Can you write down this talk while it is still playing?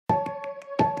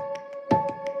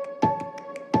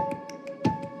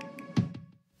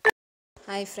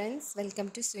Hi friends, welcome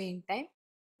to Swing Time.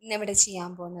 ഇന്നിവിടെ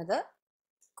ചെയ്യാൻ പോകുന്നത്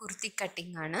കുർത്തി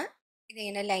കട്ടിംഗ് ആണ്.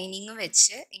 ഇതിങ്ങനെ ലൈനിങ്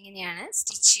വെച്ച് എങ്ങനെയാണ്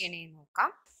സ്റ്റിച്ച് ചെയ്യണേന്ന്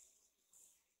നോക്കാം.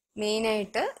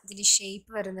 മെയിനായിട്ട് ഇതിന്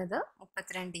ഷേപ്പ് വരുന്നത്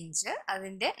 32 ഇഞ്ച്,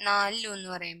 അതിൻ്റെ 4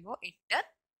 പറയുമ്പോൾ 8,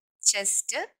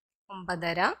 ചെസ്റ്റ്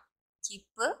 9.5,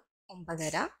 ഹിപ്പ്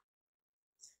 9.5.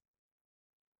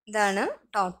 ഇതാണ്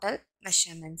ടോട്ടൽ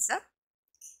മെഷർമെൻറ്റ്സ്.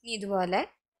 ഇനി ഇതുപോലെ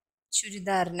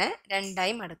ചുരിദാറിനെ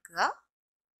രണ്ടായി മടക്കുക.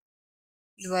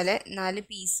 ഇതുപോലെ 4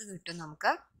 പീസ് കിട്ടും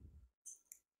നമുക്ക്.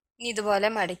 ഇനി ഇതുപോലെ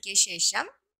മടക്കിയ ശേഷം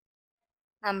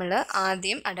നമ്മൾ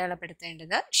ആദ്യം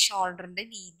അടയാളപ്പെടുത്തേണ്ടത് ഷോൾഡറിൻ്റെ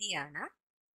വീതിയാണ്.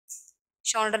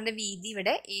 ഷോൾഡറിൻ്റെ വീതി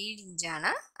ഇവിടെ 7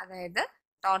 ഇഞ്ചാണ്. അതായത്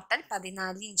ടോട്ടൽ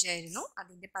 14 ഇഞ്ചായിരുന്നു,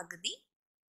 അതിൻ്റെ പകുതി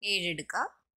 7 എടുക്കുക.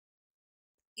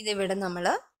 ഇതിവിടെ നമ്മൾ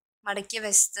മടക്കിയ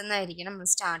വശത്തു നിന്നായിരിക്കണം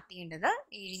നമ്മൾ സ്റ്റാർട്ട് ചെയ്യേണ്ടത്.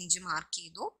 7 ഇഞ്ച് മാർക്ക്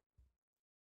ചെയ്തു.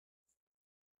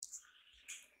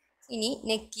 ഇനി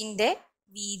നെക്കിൻ്റെ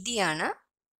വീതിയാണ്,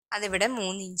 അതിവിടെ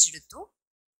 3 ഇഞ്ച് എടുത്തു.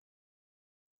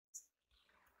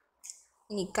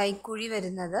 ഇനി കൈക്കുഴി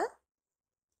വരുന്നത്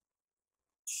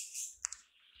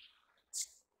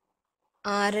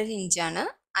 6.5 ഇഞ്ചാണ്.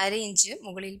 1/2 ഇഞ്ച്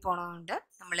മുകളിൽ പോണതുകൊണ്ട്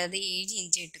നമ്മളത് 7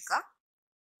 ഇഞ്ച് എടുക്കുക.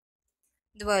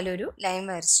 ഇതുപോലെ ഒരു ലൈൻ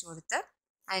വരച്ചു കൊടുത്ത്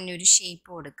അതിനൊരു ഷേപ്പ്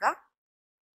കൊടുക്കുക.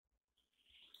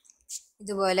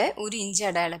 ഇതുപോലെ 1 ഇഞ്ച്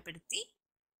അടയാളപ്പെടുത്തി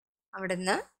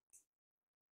അവിടുന്ന്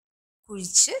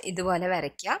കുഴിച്ച് ഇതുപോലെ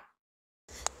വരയ്ക്കുക.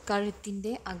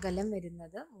 കഴുത്തിൻ്റെ അകലം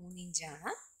വരുന്നത് 3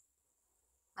 ഇഞ്ചാണ്.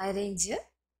 1/2 ഇഞ്ച്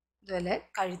ഇതുപോലെ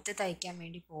കഴുത്ത് തയ്ക്കാൻ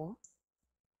വേണ്ടി പോവും.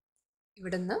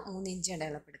 ഇവിടുന്ന് 3 ഇഞ്ച്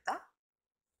അടയാളപ്പെടുത്താം.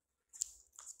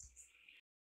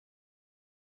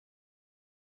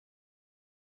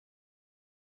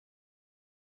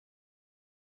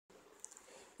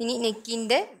 ഇനി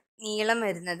നെക്കിൻ്റെ നീളം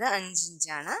വരുന്നത് 5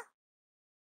 ഇഞ്ചാണ്.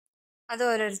 അത്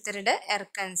ഓരോരുത്തരുടെ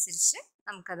ഇറക്കനുസരിച്ച്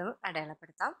നമുക്കത്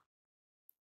അടയാളപ്പെടുത്താം.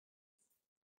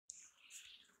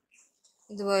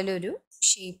 ഇതുപോലൊരു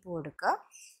ഷേപ്പ് കൊടുക്കുക.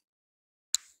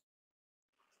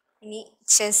 ഇനി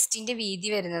ചെസ്റ്റിൻ്റെ വീതി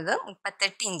വരുന്നത്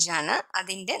 38 ഇഞ്ചാണ്.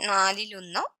 അതിൻ്റെ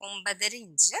 4/1 9.5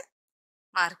 ഇഞ്ച്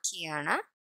മാർക്ക് ചെയ്യാണ്.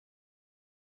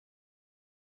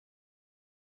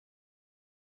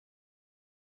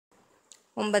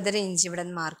 ഒമ്പതര ഇഞ്ച് ഇവിടെ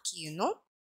മാർക്ക് ചെയ്യുന്നു.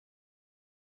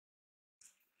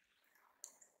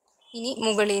 ഇനി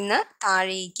മുകളിൽ നിന്ന്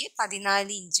താഴേക്ക്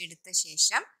 14 ഇഞ്ച് എടുത്ത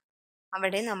ശേഷം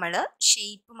അവിടെ നമ്മൾ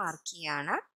ഷേപ്പ് മാർക്ക്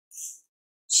ചെയ്യാണ്.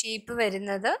 ഷേപ്പ്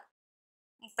വരുന്നത്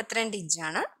 32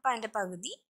 ഇഞ്ചാണ്. അപ്പം അതിൻ്റെ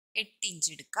പകുതി 8 ഇഞ്ച്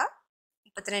എടുക്കുക.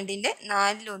 32ൻ്റെ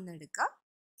 4/1 എടുക്കുക.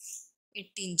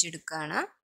 8 ഇഞ്ച് എടുക്കുകയാണ്.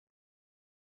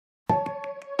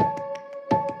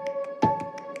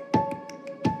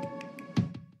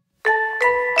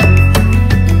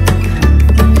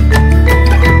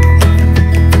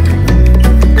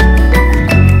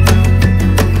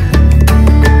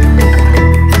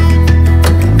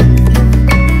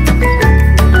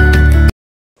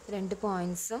 രണ്ട്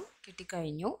പോയിന്റ്സും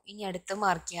കിട്ടിക്കഴിഞ്ഞു. ഇനി അടുത്ത്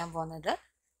മാർക്ക് ചെയ്യാൻ പോകുന്നത്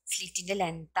സ്ലിറ്റിൻ്റെ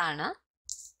ലെങ്ത്താണ്.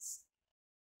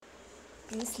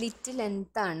 ഇനി സ്ലിറ്റ്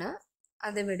ലെങ്ത്താണ്,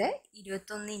 അതിവിടെ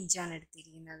 21 ഇഞ്ചാണ്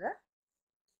എടുത്തിരിക്കുന്നത്.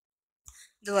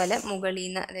 ഇതുപോലെ മുകളിൽ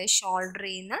നിന്ന്, അതായത്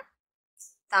ഷോൾഡറിൽ നിന്ന്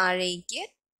താഴേക്ക്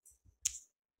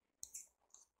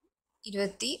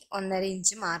 21.5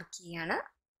 ഇഞ്ച് മാർക്ക് ചെയ്യാണ്.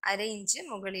 1/2 ഇഞ്ച്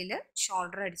മുകളിൽ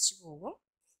ഷോൾഡർ അടിച്ചു പോകും.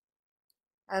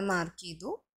 അത് മാർക്ക്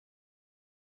ചെയ്തു.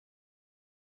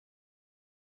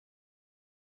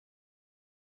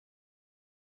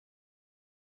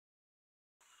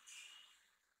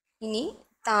 ഇനി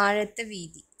താഴത്തെ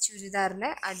വീതി, ചുരിദാറിൻ്റെ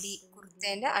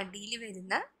കുർത്തേൻ്റെ അടിയിൽ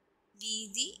വരുന്ന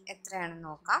വീതി എത്രയാണെന്ന്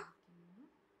നോക്കാം.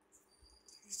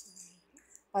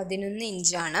 11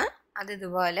 ഇഞ്ചാണ്. അത്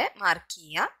ഇതുപോലെ മാർക്ക്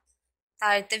ചെയ്യുക.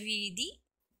 താഴത്തെ വീതി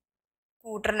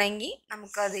കൂട്ടണമെങ്കിൽ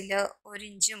നമുക്കതിൽ 1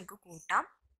 ഇഞ്ച് നമുക്ക് കൂട്ടാം.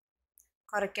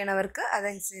 കുറയ്ക്കണവർക്ക്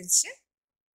അതനുസരിച്ച്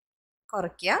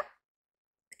കുറയ്ക്കുക.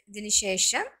 ഇതിന്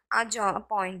ശേഷം ആ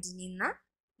പോയിന്റിൽ നിന്ന്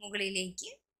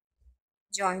മുകളിലേക്ക്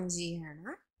ജോയിൻ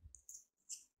ചെയ്യുകയാണ്.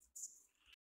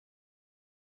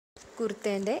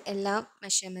 കുർത്തേൻ്റെ എല്ലാ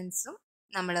മെഷർമെൻറ്റ്സും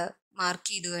നമ്മൾ മാർക്ക്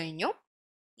ചെയ്തു കഴിഞ്ഞു.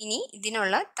 ഇനി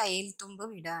ഇതിനുള്ള തയ്യൽ തുമ്പ്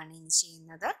വിടുകയാണ് ഇനി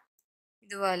ചെയ്യുന്നത്.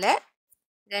 ഇതുപോലെ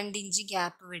 2 ഇഞ്ച്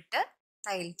ഗ്യാപ്പ് വിട്ട്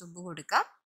തയ്യൽ തുമ്പ് കൊടുക്കാം.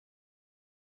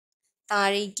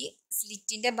 താഴേക്ക്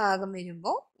സ്ലിറ്റിൻ്റെ ഭാഗം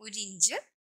വരുമ്പോൾ 1 ഇഞ്ച്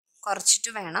കുറച്ചിട്ട്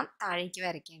വേണം താഴേക്ക്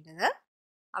വരയ്ക്കേണ്ടത്.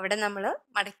 അവിടെ നമ്മൾ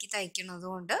മടക്കി തയ്ക്കുന്നത്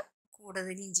കൊണ്ട്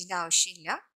കൂടുതൽ ഇഞ്ചിൻ്റെ ആവശ്യമില്ല.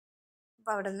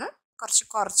 അപ്പോൾ അവിടെ നിന്ന്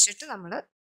കുറച്ചിട്ട് നമ്മൾ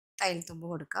തയ്യൽ തുമ്പ്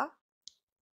കൊടുക്കുക.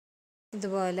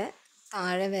 ഇതുപോലെ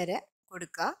താഴെ വരെ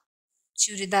കൊടുക്കുക.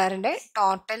 ചുരിദാറിൻ്റെ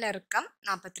ടോട്ടൽ ഇറക്കം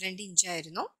 42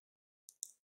 ഇഞ്ചായിരുന്നു.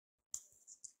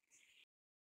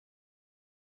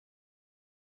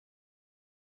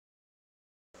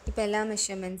 ഇപ്പം എല്ലാ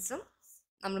മെഷർമെൻറ്റ്സും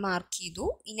നമ്മൾ മാർക്ക് ചെയ്തു.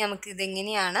 ഇനി നമുക്ക്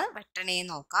ഇതെങ്ങനെയാണ്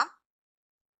വെട്ടണേന്ന് നോക്കാം.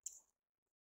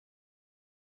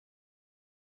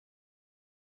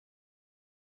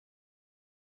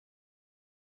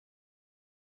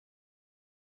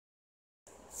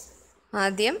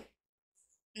 ആദ്യം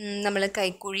നമ്മൾ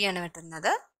കൈക്കുഴിയാണ്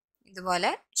വെട്ടുന്നത്.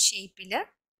 ഇതുപോലെ ഷേപ്പിൽ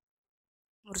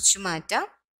മുറിച്ചു മാറ്റാം.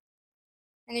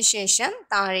 അതിനുശേഷം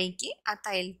താഴേക്ക് ആ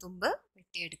തയ്യൽ തുമ്പ്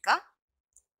വെട്ടിയെടുക്കാം.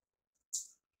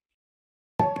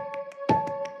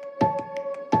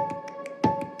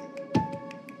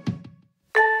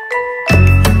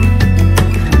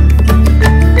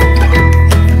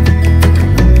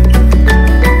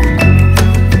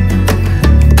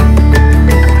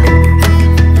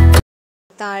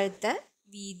 താഴത്തെ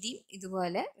വീതി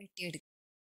ഇതുപോലെ വെട്ടിയെടുക്കുക.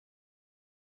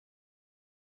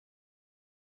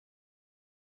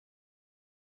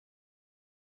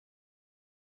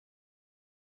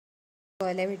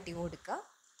 ഇതുപോലെ വെട്ടി കൊടുക്കുക.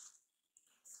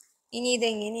 ഇനി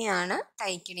ഇതെങ്ങനെയാണ്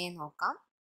തയ്ക്കണേന്ന് നോക്കാം.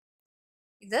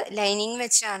 ഇത് ലൈനിങ്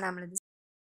വെച്ചാണ് നമ്മളിത്.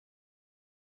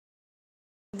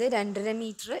 ഇത് 2.5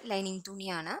 മീറ്റർ ലൈനിങ്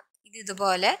തുണിയാണ്. ഇത്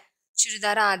ഇതുപോലെ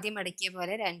ചുരിദാർ ആദ്യം മടക്കിയ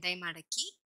പോലെ രണ്ടായി മടക്കി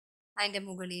അതിൻ്റെ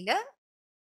മുകളിൽ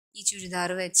ഈ ചുരിദാർ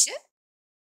വെച്ച്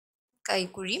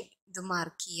കൈക്കുഴിയും ഇത്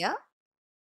മാർക്ക് ചെയ്യുക.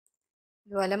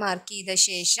 ഇതുപോലെ മാർക്ക് ചെയ്ത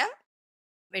ശേഷം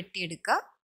വെട്ടിയെടുക്കുക.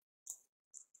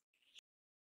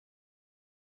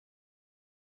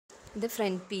 ഇത്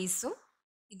ഫ്രണ്ട് പീസും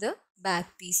ഇത്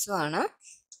ബാക്ക് പീസും ആണ്.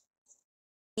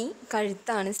 ഈ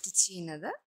കഴുത്താണ് സ്റ്റിച്ച് ചെയ്യുന്നത്.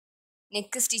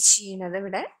 നെക്ക് സ്റ്റിച്ച് ചെയ്യുന്നത്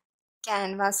ഇവിടെ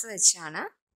ക്യാൻവാസ് വെച്ചാണ്.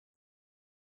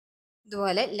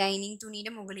 ഇതുപോലെ ലൈനിങ്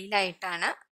തുണിയുടെ മുകളിലായിട്ടാണ്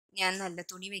ഞാൻ നല്ല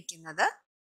തുണി വെക്കുന്നത്.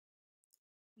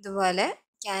 ഇതുപോലെ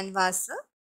ക്യാൻവാസ്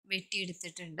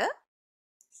വെട്ടിയെടുത്തിട്ടുണ്ട്.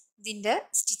 ഇതിൻ്റെ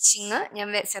സ്റ്റിച്ചിങ്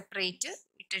ഞാൻ സെപ്പറേറ്റ്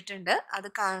ഇട്ടിട്ടുണ്ട്. അത്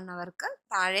കാണുന്നവർക്ക്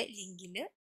താഴെ ലിങ്കിൽ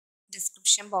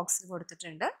ഡിസ്ക്രിപ്ഷൻ ബോക്സിൽ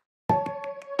കൊടുത്തിട്ടുണ്ട്.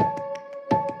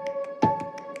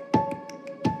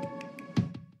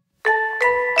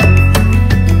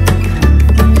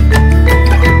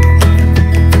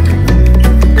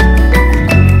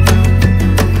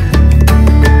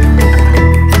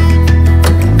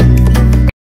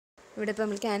 ഇവിടെ ഇപ്പോൾ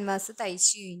നമ്മൾ ക്യാൻവാസ്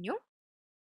തയ്ച്ചു കഴിഞ്ഞു.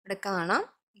 ഇവിടെ കാണാം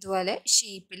ഇതുപോലെ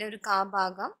ഷേപ്പിൽ ഒരു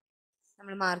ഭാഗം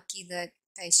നമ്മൾ മാർക്ക് ചെയ്ത്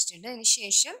തയ്ച്ചിട്ടുണ്ട്. അതിന്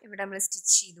ശേഷം ഇവിടെ നമ്മൾ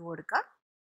സ്റ്റിച്ച് ചെയ്ത് കൊടുക്കുക.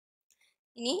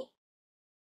 ഇനി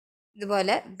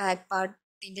ഇതുപോലെ ബാക്ക്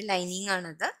പാർട്ടിൻ്റെ ലൈനിങ്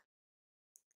ആണിത്.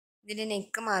 ഇതിൻ്റെ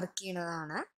neck mark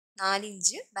ചെയ്യണതാണ്. 4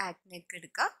 inch back neck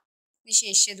എടുക്കുക. അതിന്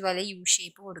ശേഷം ഇതുപോലെ യു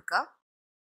ഷേപ്പ് കൊടുക്കുക.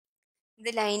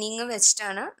 ഇത് ലൈനിങ്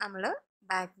വെച്ചിട്ടാണ് നമ്മൾ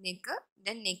ബാക്ക്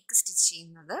നെക്ക് സ്റ്റിച്ച്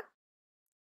ചെയ്യുന്നത്.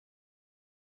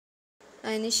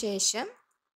 അതിനുശേഷം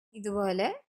ഇതുപോലെ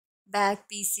ബാക്ക്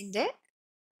പീസിൻ്റെ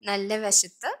നല്ല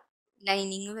വശത്ത്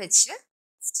ലൈനിങ് വെച്ച്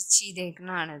സ്റ്റിച്ച്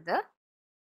ചെയ്തേക്കുന്നതാണിത്.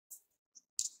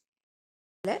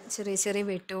 ചെറിയ ചെറിയ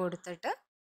വെട്ട് കൊടുത്തിട്ട്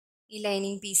ഈ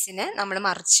ലൈനിങ് പീസിനെ നമ്മൾ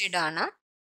മറിച്ചിടാണ്.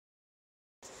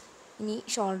 ഇനി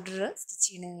ഷോൾഡർ സ്റ്റിച്ച്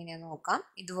ചെയ്യുന്നത് എങ്ങനെയാണെന്ന് നോക്കാം.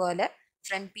 ഇതുപോലെ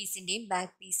ഫ്രണ്ട് പീസിൻ്റെയും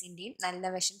ബാക്ക് പീസിൻ്റെയും നല്ല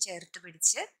വശം ചേർത്ത്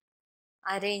പിടിച്ച്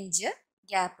 1/2 ഇഞ്ച്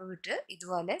ഗ്യാപ്പ് വിട്ട്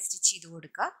ഇതുപോലെ സ്റ്റിച്ച് ചെയ്ത്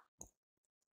കൊടുക്കുക.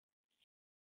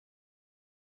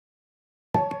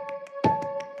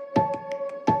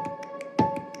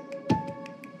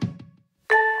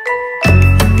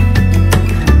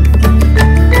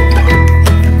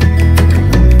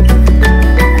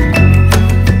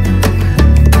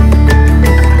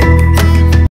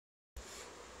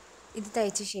 ഇത്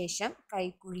തയ്ച്ച ശേഷം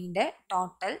കൈക്കുഴീൻ്റെ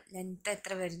ടോട്ടൽ ലെങ്ത്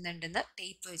എത്ര വരുന്നുണ്ടെന്ന്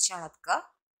ടേപ്പ് വെച്ച് അളക്കുക.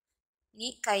 ഇനി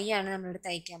കൈയാണ് നമ്മളിവിടെ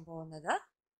തയ്ക്കാൻ പോകുന്നത്.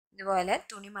 ഇതുപോലെ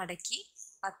തുണി മടക്കി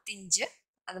 10 ഇഞ്ച്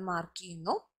അത് മാർക്ക്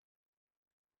ചെയ്യുന്നു.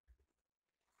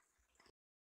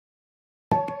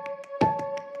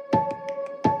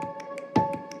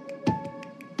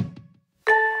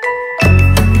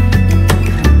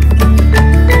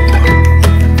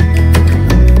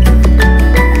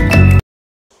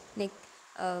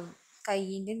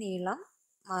 കൈയിൻ്റെ നീളം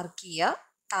മാർക്ക് ചെയ്യുക.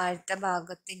 താഴത്തെ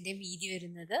ഭാഗത്തിൻ്റെ വീതി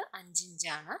വരുന്നത് 5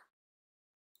 ഇഞ്ചാണ്.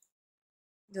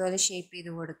 ഇതുപോലെ ഷേപ്പ്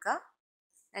ചെയ്ത് കൊടുക്കുക.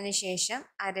 അതിനുശേഷം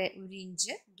 1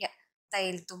 ഇഞ്ച്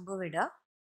തയ്യൽ തുമ്പ് വിടുക.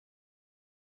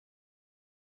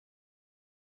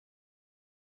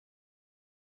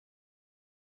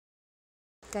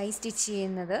 കൈ സ്റ്റിച്ച്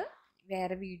ചെയ്യുന്നത്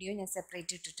വേറെ വീഡിയോ ഞാൻ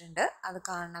സെപ്പറേറ്റ് ഇട്ടിട്ടുണ്ട്. അത്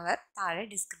കാണുന്നവർ താഴെ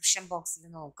ഡിസ്ക്രിപ്ഷൻ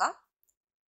ബോക്സിൽ നോക്കാം.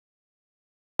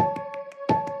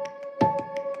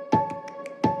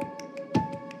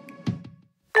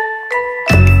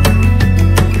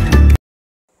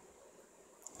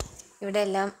 ഇവിടെ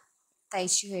എല്ലാം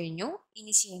തയ്ച്ചു കഴിഞ്ഞു.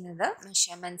 ഇനി ചെയ്യുന്നത്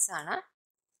മെഷർമെൻറ്റ്സ് ആണ്.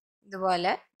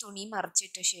 ഇതുപോലെ തുണി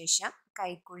മറിച്ചിട്ട ശേഷം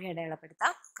കൈക്കുഴി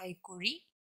അടയാളപ്പെടുത്താം. കൈക്കുഴി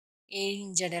 7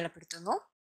 ഇഞ്ച് അടയാളപ്പെടുത്തുന്നു.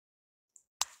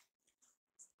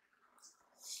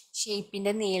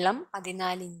 ഷേപ്പിൻ്റെ നീളം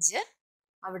 14 ഇഞ്ച്.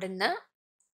 അവിടുന്ന്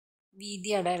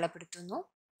വീതി അടയാളപ്പെടുത്തുന്നു.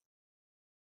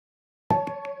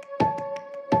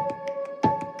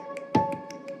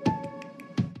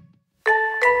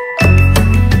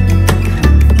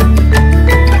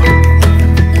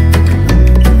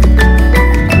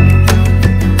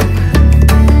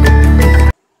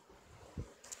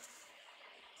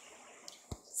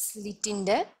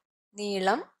 സ്ലിറ്റിൻ്റെ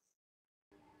നീളം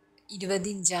 20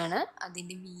 ഇഞ്ചാണ്.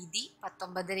 അതിൻ്റെ വീതി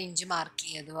 19.5 ഇഞ്ച് മാർക്ക്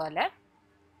ചെയ്തതുപോലെ.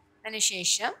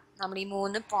 അതിനുശേഷം നമ്മൾ ഈ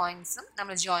 3 പോയിൻറ്റ്സും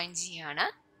നമ്മൾ ജോയിൻ ചെയ്യാണ്.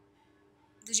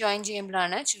 ഇത് ജോയിൻ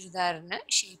ചെയ്യുമ്പോഴാണ് ചുരിദാറിന്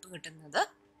ഷേപ്പ് കിട്ടുന്നത്.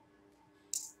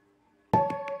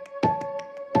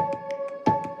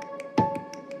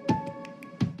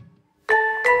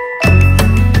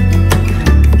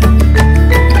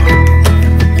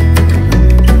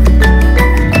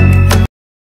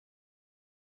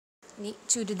 ഇനി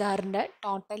ചുരിദാറിൻ്റെ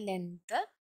ടോട്ടൽ ലെങ്ത്ത്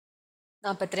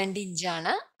 42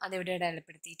 ഇഞ്ചാണ്. അതിവിടെ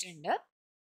അടയാളപ്പെടുത്തിയിട്ടുണ്ട്.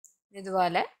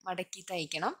 ഇതുപോലെ മടക്കി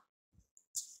തയ്ക്കണം.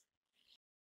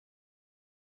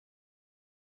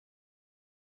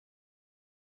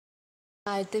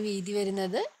 ആദ്യത്തെ വീതി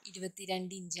വരുന്നത്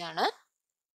 22 ഇഞ്ചാണ്.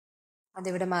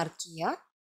 അതിവിടെ മാർക്ക് ചെയ്യുക.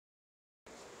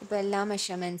 ഇപ്പോൾ എല്ലാ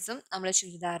മെഷർമെൻറ്റ്സും നമ്മൾ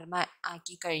ചുരിദാറുമായി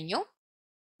ആക്കി കഴിഞ്ഞു.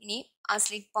 ഇനി ആ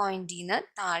സ്ലിറ്റ് പോയിന്റിൽ നിന്ന്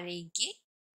താഴേക്ക്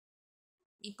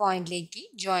ഈ പോയിന്റിലേക്ക്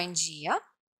ജോയിൻ ചെയ്യുക.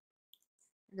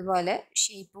 ഇതുപോലെ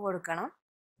ഷേപ്പ് കൊടുക്കണം.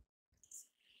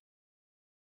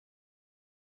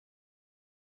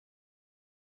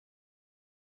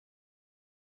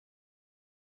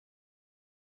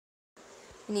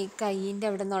 ഇനി കൈയിൻ്റെ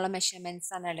അവിടെ നിന്നുള്ള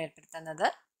മെഷർമെൻറ്റ്സ് ആണ് അടയാളപ്പെടുത്തുന്നത്.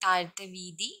 താഴത്തെ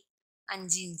വീതി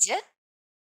 5 ഇഞ്ച്,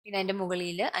 പിന്നെ അതിൻ്റെ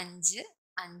മുകളിൽ 5,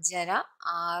 5.5,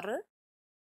 6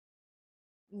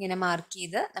 ഇങ്ങനെ മാർക്ക്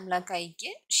ചെയ്ത് നമ്മൾ ആ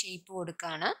കൈക്ക് ഷേപ്പ്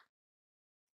കൊടുക്കുകയാണ്.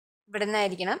 ഇവിടെ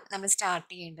നിന്നായിരിക്കണം നമ്മൾ സ്റ്റാർട്ട്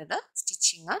ചെയ്യേണ്ടത്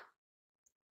സ്റ്റിച്ചിങ്.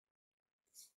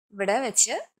 ഇവിടെ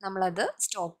വെച്ച് നമ്മളത്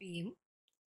സ്റ്റോപ്പ് ചെയ്യും.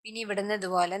 പിന്നെ ഇവിടെ നിന്ന്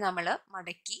ഇതുപോലെ നമ്മൾ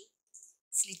മടക്കി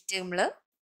സ്ലിറ്റ് നമ്മൾ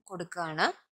കൊടുക്കുകയാണ്.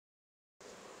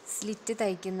 സ്ലിറ്റ്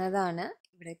തയ്ക്കുന്നതാണ്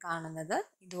ഇവിടെ കാണുന്നത്.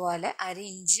 ഇതുപോലെ 1/2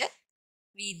 ഇഞ്ച്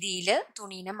വീതിയിൽ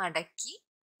തുണീനെ മടക്കി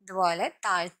ഇതുപോലെ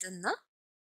താഴ്ത്തുനിന്ന്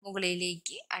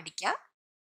മുകളിലേക്ക് അടിക്കുക.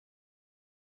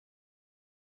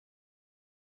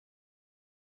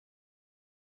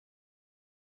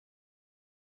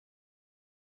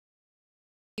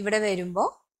 ഇവിടെ വരുമ്പോൾ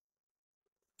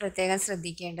പ്രത്യേകം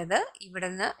ശ്രദ്ധിക്കേണ്ടത്,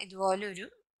 ഇവിടുന്ന് ഇതുപോലൊരു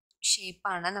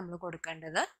ഷേപ്പാണ് നമ്മൾ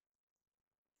കൊടുക്കേണ്ടത്.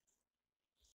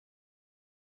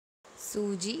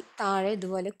 സൂചി താഴെ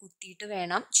ഇതുപോലെ കുത്തിയിട്ട്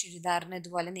വേണം ചുരിദാറിന്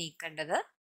ഇതുപോലെ നീക്കേണ്ടത്.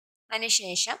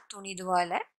 അതിനുശേഷം തുണി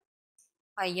ഇതുപോലെ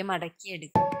പയ്യെ മടക്കി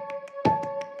എടുക്കും.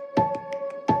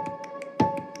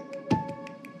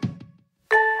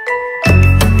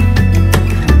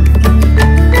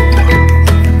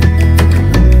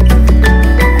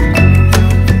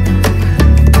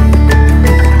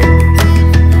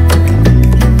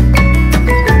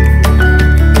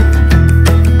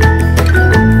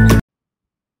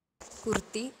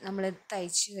 കുർത്തി നമ്മൾ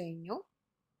തയ്ച്ചു കഴിഞ്ഞു.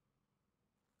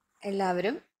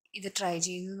 എല്ലാവരും ഇത് ട്രൈ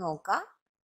ചെയ്ത് നോക്കുക.